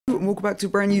and welcome back to a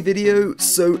brand new video.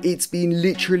 So it's been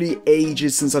literally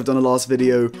ages since I've done a last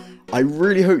video. I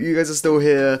really hope you guys are still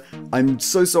here. I'm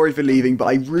so sorry for leaving, but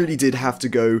I really did have to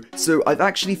go. So I've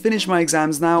actually finished my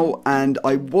exams now, and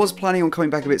I was planning on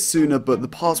coming back a bit sooner, but the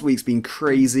past week's been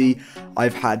crazy.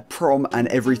 I've had prom and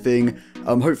everything.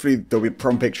 Hopefully there'll be a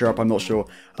prom picture up, I'm not sure.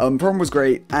 Prom was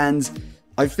great, and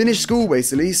I finished school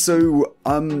basically, so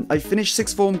I finished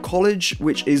sixth form college,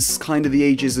 which is kind of the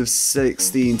ages of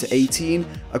 16 to 18.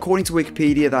 According to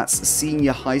Wikipedia, that's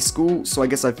senior high school, so I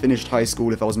guess I finished high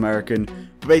school if I was American.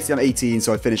 But basically I'm 18,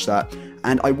 so I finished that.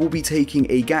 And I will be taking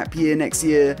a gap year next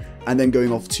year, and then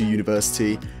going off to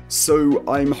university. So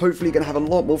I'm hopefully going to have a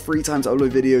lot more free time to upload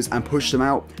videos and push them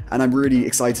out, and I'm really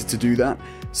excited to do that.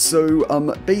 So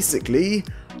basically,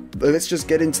 let's just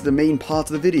get into the main part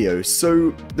of the video.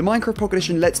 So, the Minecraft Pocket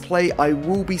Edition Let's Play, I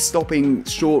will be stopping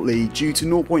shortly due to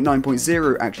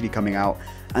 0.9.0 actually coming out,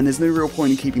 and there's no real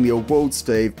point in keeping the old world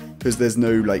save because there's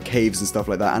no like caves and stuff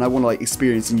like that, and I want to like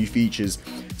experience the new features.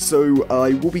 So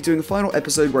I will be doing the final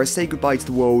episode where I say goodbye to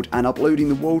the world and uploading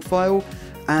the world file,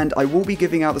 and I will be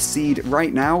giving out the seed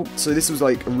right now. So this was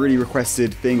like a really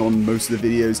requested thing on most of the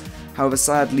videos. However,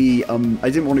 sadly, I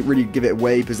didn't want to really give it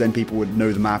away because then people would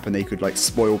know the map and they could like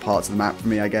spoil parts of the map for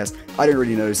me, I guess. I don't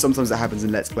really know. Sometimes that happens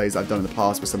in Let's Plays I've done in the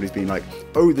past where somebody's been like,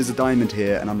 oh, there's a diamond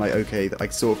here, and I'm like, okay, I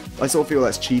sort of feel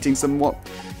that's cheating somewhat.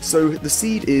 So the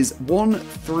seed is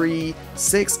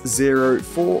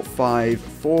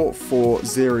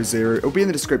 1360454400. It'll be in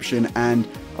the description, and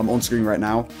I'm on screen right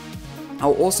now.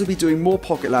 I'll also be doing more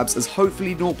Pocket Labs as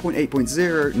hopefully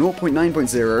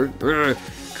 0.9.0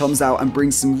 comes out and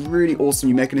brings some really awesome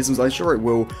new mechanisms. I'm sure it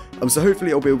will. So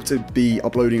hopefully I'll be able to be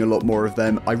uploading a lot more of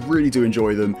them. I really do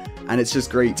enjoy them, and it's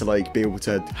just great to like be able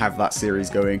to have that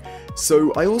series going.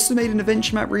 So I also made an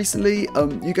adventure map recently.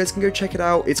 You guys can go check it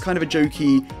out. It's kind of a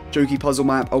jokey puzzle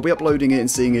map. I'll be uploading it and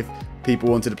seeing if people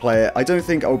wanted to play it. I don't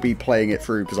think I'll be playing it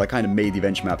through because I kind of made the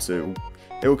adventure map, so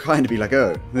it will kind of be like,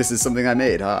 oh, this is something I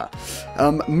made, huh?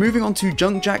 Moving on to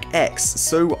Junkjack X.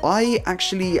 So I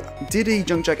actually did a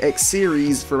Junkjack X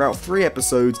series for about 3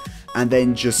 episodes and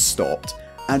then just stopped.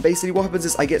 And basically what happens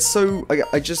is I get so, I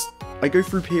go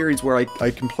through periods where I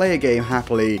can play a game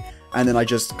happily and then I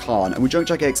just can't. And with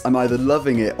Junkjack X, I'm either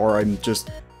loving it or I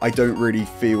don't really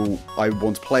feel I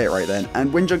want to play it right then.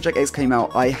 And when Junkjack X came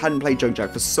out, I hadn't played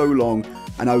Junkjack for so long,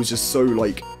 and I was just so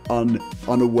like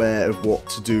unaware of what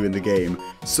to do in the game.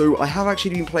 So I have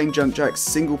actually been playing Junkjack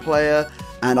single player,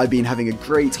 and I've been having a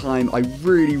great time. I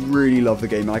really love the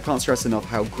game, and I can't stress enough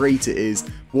how great it is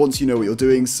once you know what you're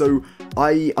doing. So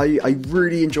I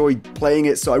really enjoyed playing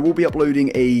it, so I will be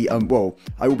uploading a, I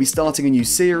will be starting a new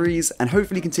series, and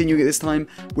hopefully continuing it this time,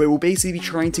 where we'll basically be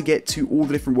trying to get to all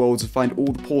the different worlds and find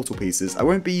all the portal pieces. I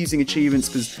won't be using achievements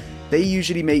because they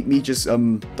usually make me just,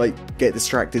 like, get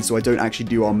distracted so I don't actually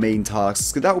do our main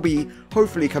tasks, because that will be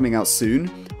hopefully coming out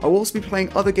soon. I'll also be playing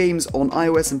other games on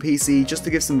iOS and PC just to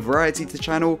give some variety to the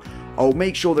channel. I'll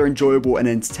make sure they're enjoyable and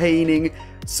entertaining,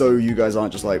 so you guys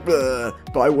aren't just like, bleh.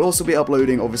 But I will also be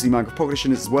uploading, obviously, Minecraft Pocket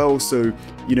Edition as well, so,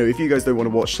 you know, if you guys don't want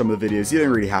to watch some of the videos, you don't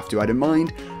really have to, I don't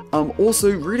mind.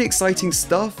 Also, really exciting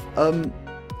stuff,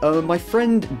 my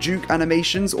friend Duke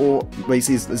Animations, or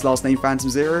basically his last name, Phantom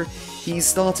Zero, he's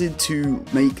started to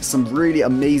make some really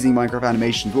amazing Minecraft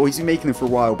animations. Well, he's been making them for a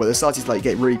while, but they're starting to like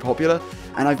get really popular,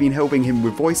 and I've been helping him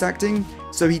with voice acting.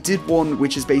 So he did one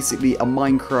which is basically a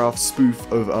Minecraft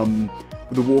spoof of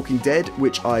The Walking Dead,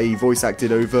 which I voice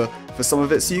acted over for some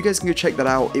of it, so you guys can go check that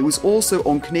out. It was also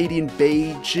on Canadian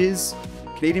Bagel?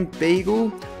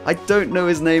 I don't know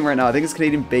his name right now, I think it's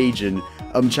Canadian Bajan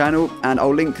channel, and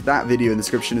I'll link that video in the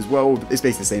description as well. It's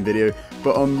basically the same video,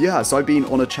 but yeah, so I've been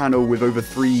on a channel with over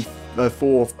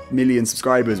 4 million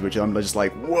subscribers, which I'm just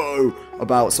like, whoa,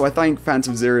 about. So I thank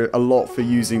Phantom Zero a lot for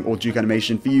using, or Duke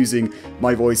Animation, for using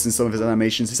my voice in some of his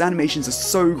animations. His animations are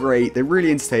so great, they're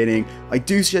really entertaining. I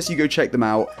do suggest you go check them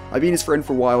out. I've been his friend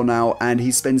for a while now, and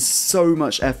he spends so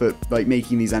much effort like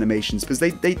making these animations, because they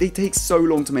take so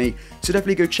long to make. So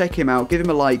definitely go check him out, give him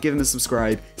a like, give him a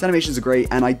subscribe. His animations are great,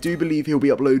 and I do believe he'll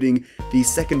be uploading the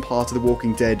second part of the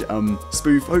Walking Dead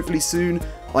spoof, hopefully soon.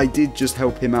 I did just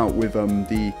help him out with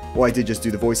I did just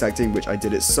do the voice acting, which I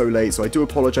did it so late, so I do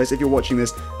apologize if you're watching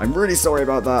this. I'm really sorry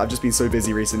about that, I've just been so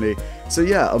busy recently. So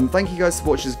yeah, thank you guys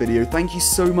for watching this video. Thank you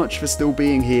so much for still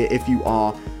being here if you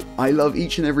are. I love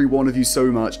each and every one of you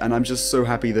so much, and I'm just so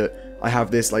happy that I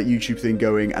have this like YouTube thing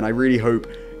going, and I really hope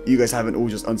you guys haven't all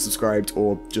just unsubscribed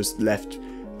or just left.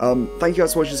 Thank you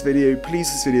guys for watching this video. Please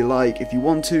give this video a like if you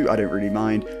want to, I don't really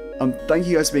mind. Thank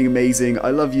you guys for being amazing.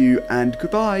 I love you, and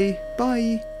goodbye.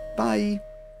 Bye. Bye.